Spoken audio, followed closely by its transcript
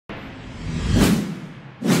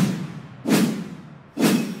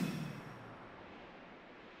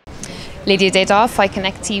Lydia Des Dolles, Fight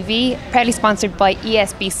Connect TV, proudly sponsored by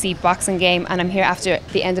ESBC Boxing Game, and I'm here after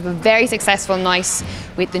the end of a very successful night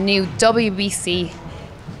with the new WBC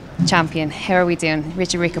champion. How are we doing,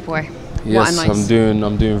 Richard Riakporhe? Yes,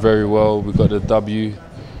 I'm doing very well. We got the W.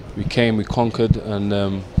 We came, we conquered,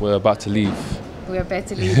 and we're about to leave. We're about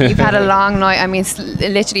to leave. You've had a long night. I mean,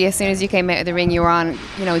 literally as soon as you came out of the ring, you were on,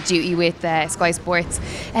 duty with Sky Sports.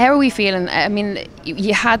 How are we feeling? I mean,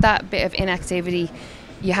 you had that bit of inactivity.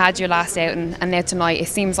 You had your last outing, and now tonight it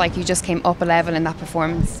seems like you just came up a level in that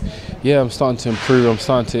performance. Yeah, I'm starting to improve. I'm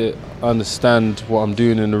starting to understand what I'm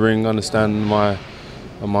doing in the ring, understand my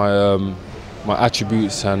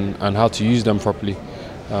attributes and how to use them properly.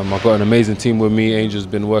 I've got an amazing team with me. Angel's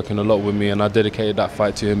been working a lot with me, and I dedicated that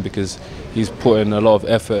fight to him because he's put in a lot of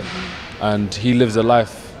effort, and he lives a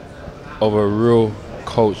life of a real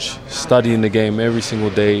coach, studying the game every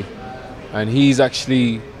single day, and he's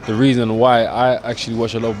actually the reason why I actually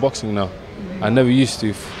watch a lot of boxing now. I never used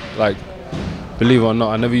to, believe it or not,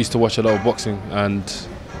 I never used to watch a lot of boxing, and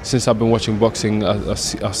since I've been watching boxing, I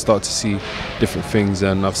start to see different things,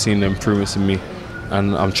 and I've seen the improvements in me,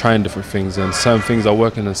 and I'm trying different things, and certain things are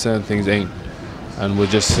working and certain things ain't, and we're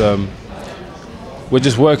just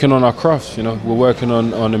working on our craft. We're working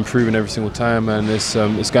on improving every single time, and it's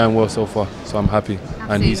going well so far. So I'm happy.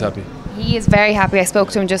 Absolutely. And he's happy. He is very happy. I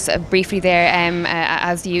spoke to him just briefly there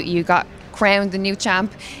as you got crowned the new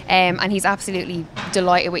champ, and he's absolutely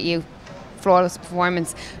delighted with you. Flawless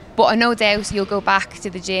performance. But no doubt you'll go back to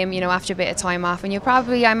the gym, after a bit of time off, and you'll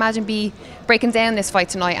probably, I imagine, be breaking down this fight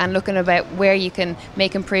tonight and looking about where you can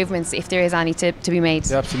make improvements if there is any to be made.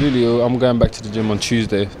 Yeah, absolutely. I'm going back to the gym on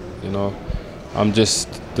Tuesday.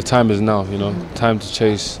 The time is now. Time to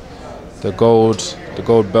chase the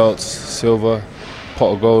gold belts, silver,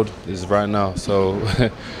 pot of gold is right now. So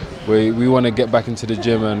we want to get back into the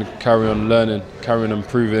gym and carry on learning, carry on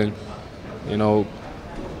improving.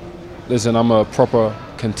 Listen, I'm a proper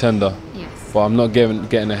contender, yes, but I'm not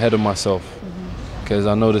getting ahead of myself, because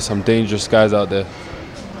I know there's some dangerous guys out there,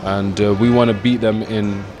 and we want to beat them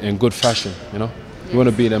in good fashion. We want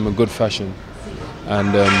to beat them in good fashion, and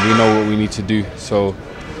we know what we need to do. So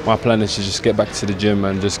my plan is to just get back to the gym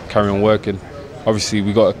and just carry on working. Obviously,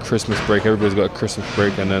 we got a Christmas break. Everybody's got a Christmas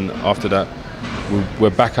break, and then after that, we're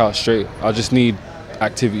back out straight. I just need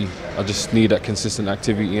activity. I just need that consistent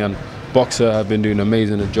activity, and Boxer have been doing an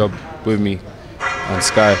amazing job with me and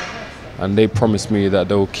Sky, and they promised me that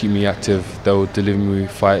they will keep me active, they will deliver me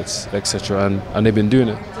fights, etc. And they've been doing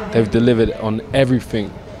it. They've delivered on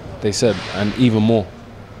everything they said and even more.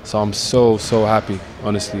 So I'm so happy,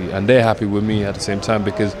 honestly, and they're happy with me at the same time,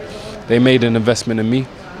 because they made an investment in me,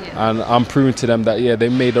 and I'm proving to them that they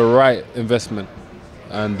made the right investment,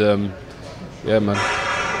 and yeah, man,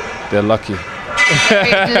 they're lucky.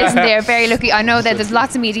 Listen, they're very lucky. I know that there's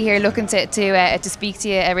lots of media here looking to speak to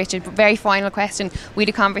you, Richard. Very final question. We had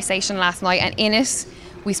a conversation last night, and in it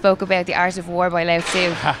we spoke about The Art of War by Lao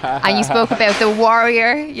Tzu, and you spoke about the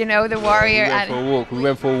warrior. The warrior. We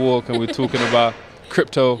went for a walk, and we're talking about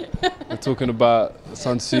crypto. We're talking about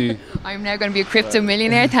Sun Tzu. I'm now going to be a crypto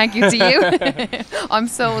millionaire, thank you to you. I'm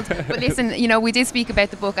sold. But listen, we did speak about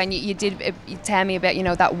the book, and you did tell me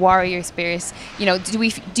about, that warrior spirit.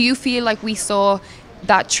 Do you feel like we saw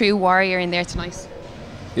that true warrior in there tonight?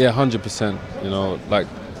 Yeah, 100%.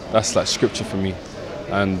 That's like scripture for me.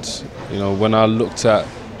 And, when I looked at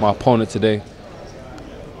my opponent today,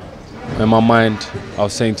 in my mind, I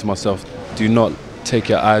was saying to myself, do not take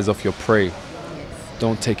your eyes off your prey.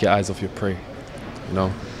 Don't take your eyes off your prey.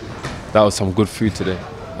 That was some good food today,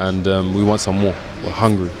 and we want some more. We're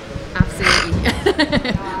hungry.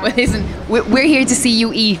 Absolutely. Well, listen, we're here to see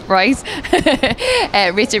you eat, right?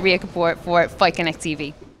 Richard Riakporhe for Fight Connect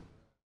TV.